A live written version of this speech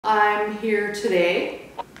I'm here today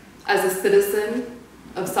as a citizen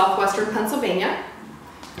of southwestern Pennsylvania,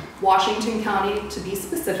 Washington County to be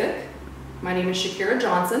specific. My name is Shakira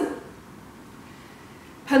Johnson.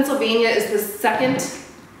 Pennsylvania is the second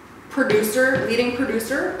leading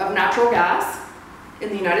producer of natural gas in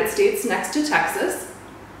the United States next to Texas.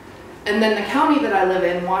 And then the county that I live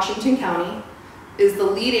in, Washington County, is the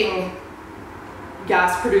leading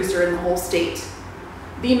gas producer in the whole state.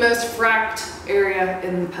 The most fracked area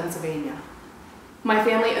in Pennsylvania. My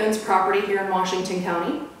family owns property here in Washington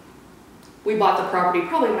County. We bought the property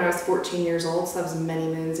probably when I was 14 years old, so that was many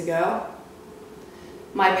moons ago.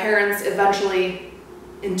 My parents eventually,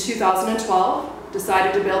 in 2012,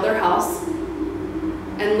 decided to build their house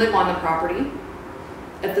and live on the property.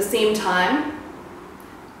 At the same time,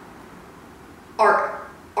 our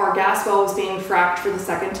gas well was being fracked for the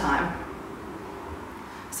second time.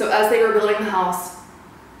 So as they were building the house,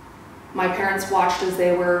 my parents watched as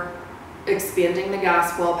they were expanding the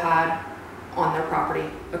gas well pad on their property,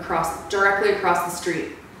 directly across the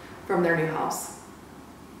street from their new house.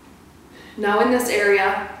 Now in this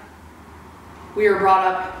area, we were brought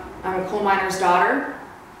up, I'm a coal miner's daughter.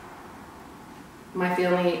 My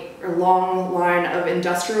family, a long line of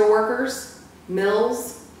industrial workers,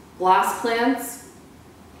 mills, glass plants.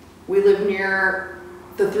 We live near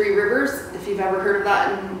the Three Rivers, if you've ever heard of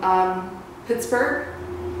that in Pittsburgh.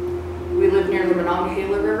 We live near the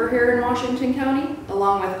Monongahela River here in Washington County,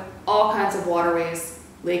 along with all kinds of waterways,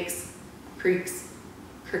 lakes, creeks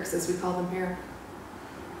as we call them here.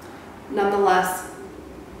 Nonetheless,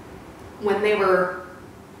 when they were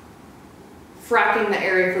fracking the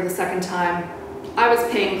area for the second time, I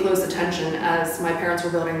was paying close attention as my parents were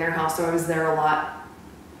building their house, so I was there a lot.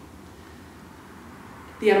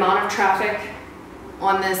 The amount of traffic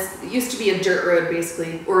on this, it used to be a dirt road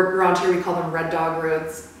basically, or around here we call them red dog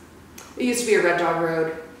roads. It used to be a red dog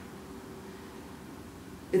road.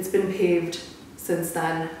 It's been paved since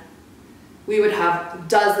then. We would have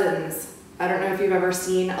dozens, I don't know if you've ever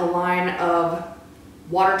seen a line of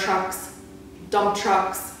water trucks, dump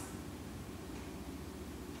trucks,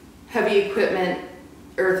 heavy equipment,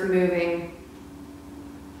 earth moving,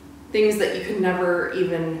 things that you could never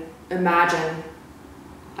even imagine.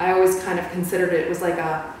 I always kind of considered it was like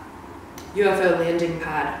a UFO landing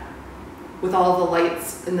pad with all the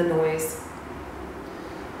lights and the noise.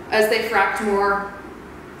 As they fracked more,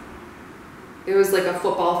 it was like a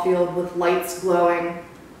football field with lights glowing,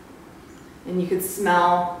 and you could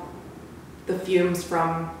smell the fumes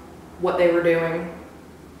from what they were doing.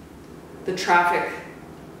 The traffic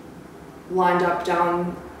lined up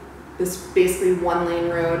down this basically one-lane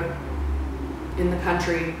road in the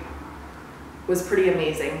country was pretty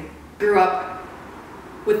amazing. Grew up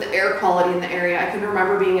with the air quality in the area. I can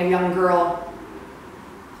remember being a young girl,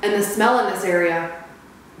 and the smell in this area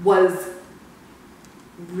was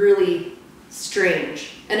really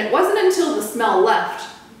strange. And it wasn't until the smell left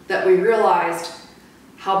that we realized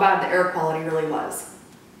how bad the air quality really was.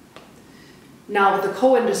 Now with the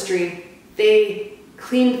coal industry, they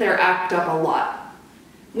cleaned their act up a lot.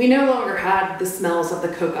 We no longer had the smells of the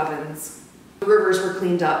coke ovens. The rivers were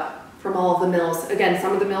cleaned up from all of the mills. Again,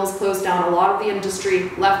 some of the mills closed down. A lot of the industry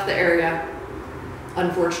left the area,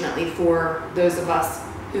 unfortunately, for those of us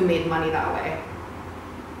who made money that way.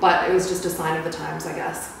 But it was just a sign of the times, I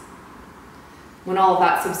guess. When all of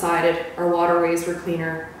that subsided, our waterways were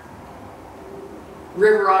cleaner.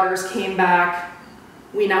 River otters came back.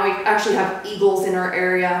 We now actually have eagles in our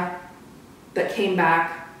area that came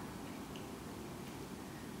back.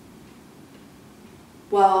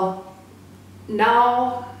 Well,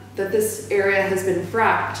 now that this area has been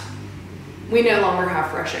fracked, we no longer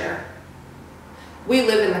have fresh air. We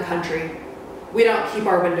live in the country. We don't keep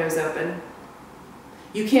our windows open.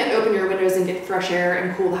 You can't open your windows and get fresh air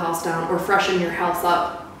and cool the house down or freshen your house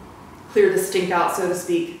up, clear the stink out, so to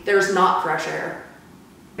speak. There's not fresh air.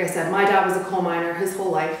 Like I said, my dad was a coal miner his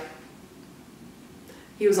whole life.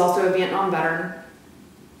 He was also a Vietnam veteran.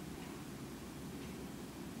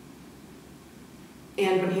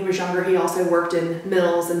 And when he was younger, he also worked in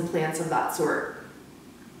mills and plants of that sort.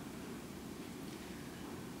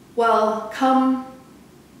 Well, come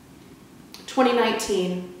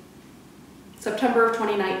 2019, September of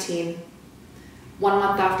 2019, 1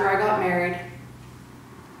 month after I got married,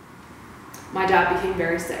 my dad became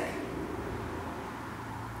very sick.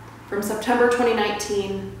 From September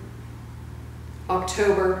 2019,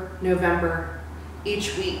 October, November,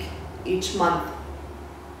 each week, each month,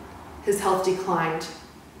 his health declined.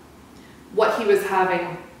 What he was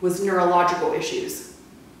having was neurological issues.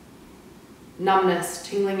 Numbness,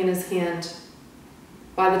 tingling in his hand.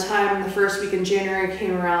 By the time the first week in January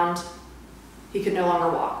came around, He could no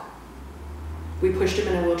longer walk. We pushed him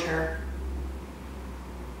in a wheelchair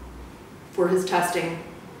for his testing,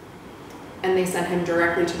 and they sent him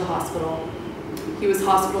directly to the hospital. He was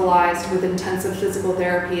hospitalized with intensive physical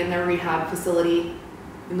therapy in their rehab facility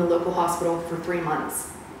in the local hospital for 3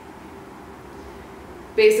 months.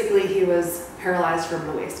 Basically, he was paralyzed from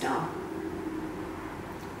the waist down.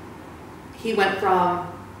 He went from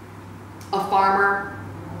a farmer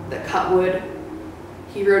that cut wood.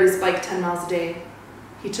 He rode his bike 10 miles a day.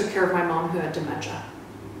 He took care of my mom who had dementia.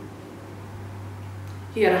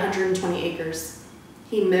 He had 120 acres.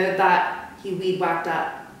 He mowed that, he weed whacked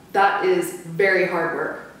that. That is very hard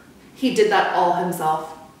work. He did that all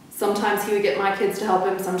himself. Sometimes he would get my kids to help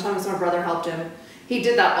him, sometimes my brother helped him. He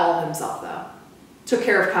did that all himself though. Took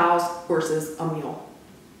care of cows, horses, a mule.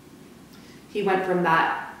 He went from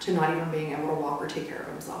that to not even being able to walk or take care of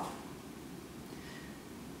himself.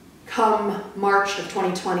 Come March of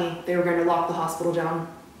 2020, they were going to lock the hospital down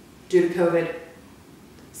due to COVID.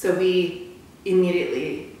 So we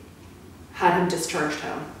immediately had him discharged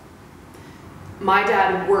home. My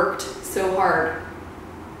dad worked so hard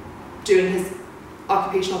doing his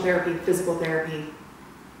occupational therapy, physical therapy,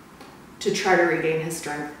 to try to regain his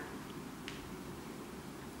strength.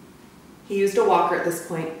 He used a walker at this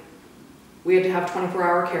point. We had to have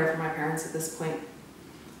 24-hour care for my parents at this point.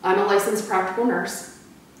 I'm a licensed practical nurse.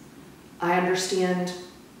 I understand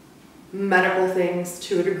medical things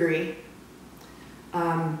to a degree.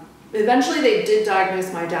 Eventually they did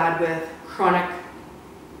diagnose my dad with chronic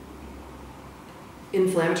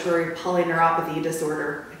inflammatory polyneuropathy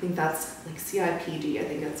disorder. I think that's like CIPD, I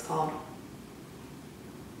think it's called.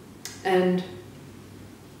 And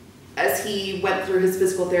as he went through his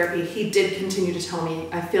physical therapy, he did continue to tell me,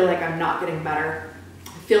 I feel like I'm not getting better.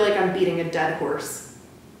 I feel like I'm beating a dead horse.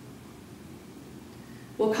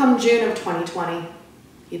 Well, come June of 2020,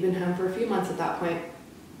 he'd been home for a few months at that point.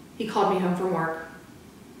 He called me home from work.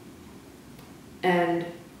 And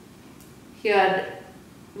he had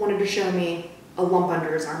wanted to show me a lump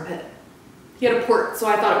under his armpit. He had a port, so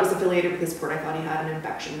I thought it was affiliated with his port. I thought he had an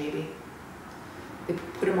infection maybe. They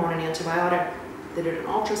put him on an antibiotic. They did an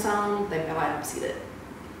ultrasound. They biopsied it.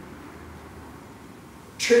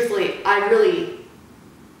 Truthfully, I really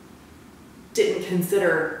didn't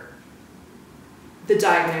consider the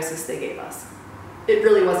diagnosis they gave us. It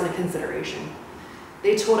really wasn't a consideration.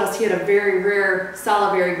 They told us he had a very rare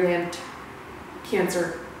salivary gland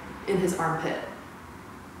cancer in his armpit.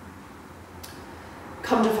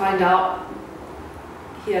 Come to find out,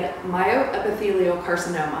 he had myoepithelial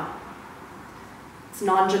carcinoma. It's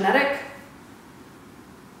non-genetic.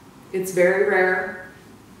 It's very rare.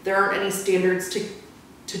 There aren't any standards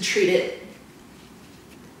to treat it.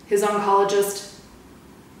 His oncologist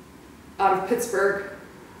out of Pittsburgh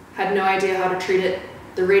had no idea how to treat it.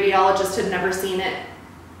 The radiologist had never seen it.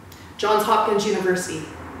 Johns Hopkins University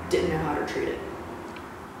didn't know how to treat it.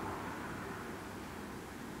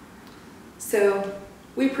 So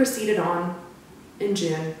we proceeded on in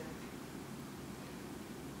June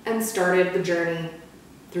and started the journey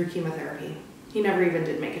through chemotherapy. He never even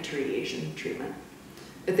did make it to radiation treatment.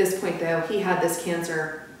 At this point though, he had this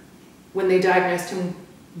cancer. When they diagnosed him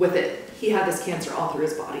with it, he had this cancer all through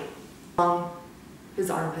his body. Lung, his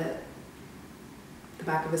armpit, the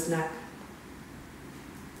back of his neck,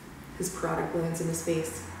 his parotid glands in his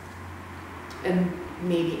face, and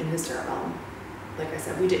maybe in his cerebellum. Like I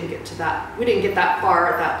said, we didn't get to that. We didn't get that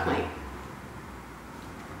far at that point.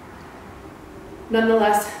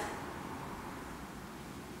 Nonetheless,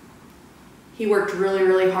 he worked really,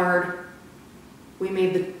 really hard. We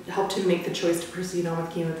helped him make the choice to proceed on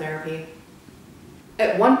with chemotherapy.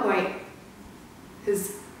 At one point,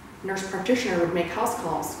 his nurse practitioner would make house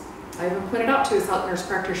calls. I even pointed out to his nurse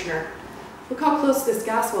practitioner, look how close this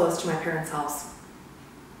gas well is to my parents' house.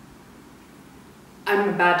 I'm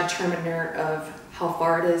a bad determiner of how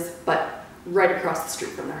far it is, but right across the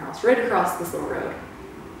street from their house, right across this little road.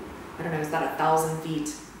 I don't know, is that 1,000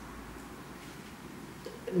 feet?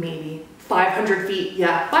 Maybe 500 feet,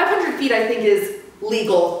 yeah. 500 feet I think is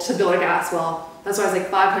legal to build a gas well. That's why I was like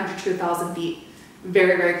 500 to 1,000 feet.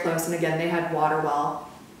 Very, very close. And again, they had water well.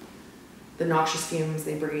 The noxious fumes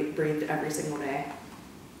they breathed every single day.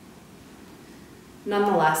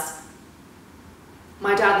 Nonetheless,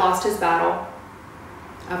 my dad lost his battle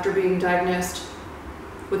after being diagnosed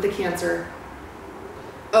with the cancer.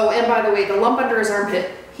 Oh, and by the way, the lump under his armpit,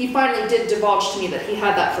 he finally did divulge to me that he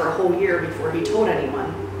had that for a whole year before he told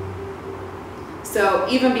anyone. So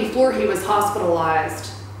even before he was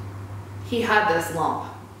hospitalized, he had this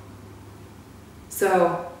lump.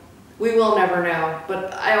 So we will never know,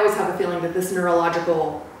 but I always have a feeling that this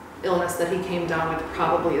neurological illness that he came down with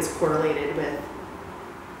probably is correlated with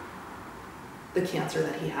the cancer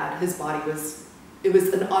that he had. His body it was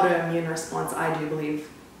an autoimmune response, I do believe.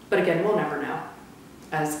 But again, we'll never know,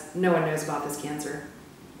 as no one knows about this cancer.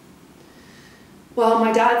 Well,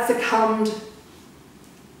 my dad succumbed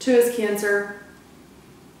to his cancer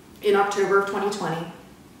in October of 2020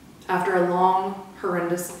 after a long,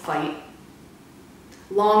 horrendous fight.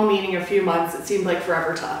 Long meaning a few months, it seemed like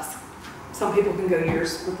forever to us. Some people can go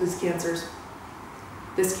years with these cancers.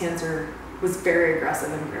 This cancer was very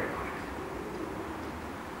aggressive and very quick.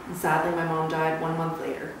 And sadly, my mom died 1 month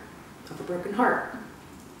later of a broken heart.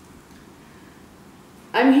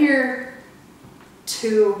 I'm here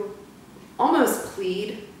to almost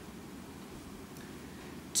plead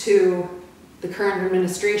to the current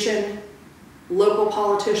administration, local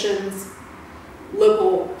politicians,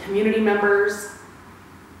 local community members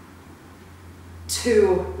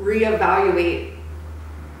to reevaluate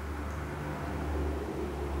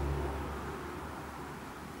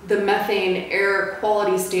the methane air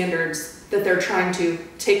quality standards that they're trying to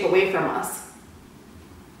take away from us.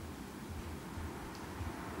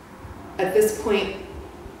 At this point,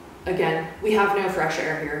 again, we have no fresh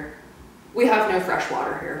air here. We have no fresh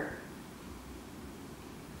water here.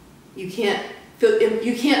 You can't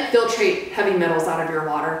filtrate heavy metals out of your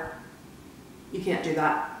water. You can't do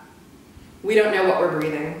that. We don't know what we're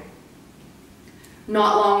breathing.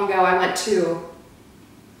 Not long ago, I went to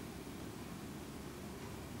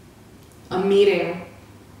a meeting,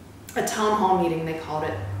 a town hall meeting, they called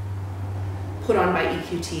it, put on by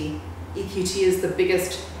EQT. EQT is the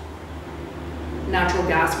biggest natural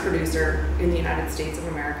gas producer in the United States of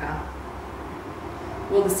America.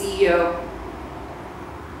 Well, the CEO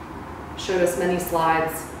showed us many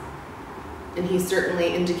slides, and he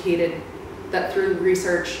certainly indicated that through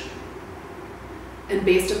research and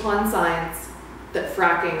based upon science, that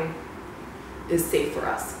fracking is safe for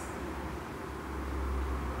us.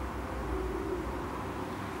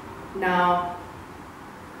 Now,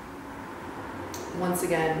 once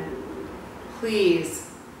again, please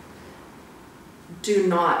do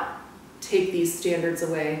not take these standards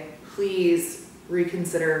away. Please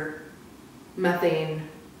reconsider methane,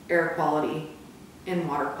 air quality, and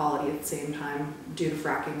water quality at the same time due to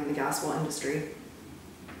fracking in the gas well industry.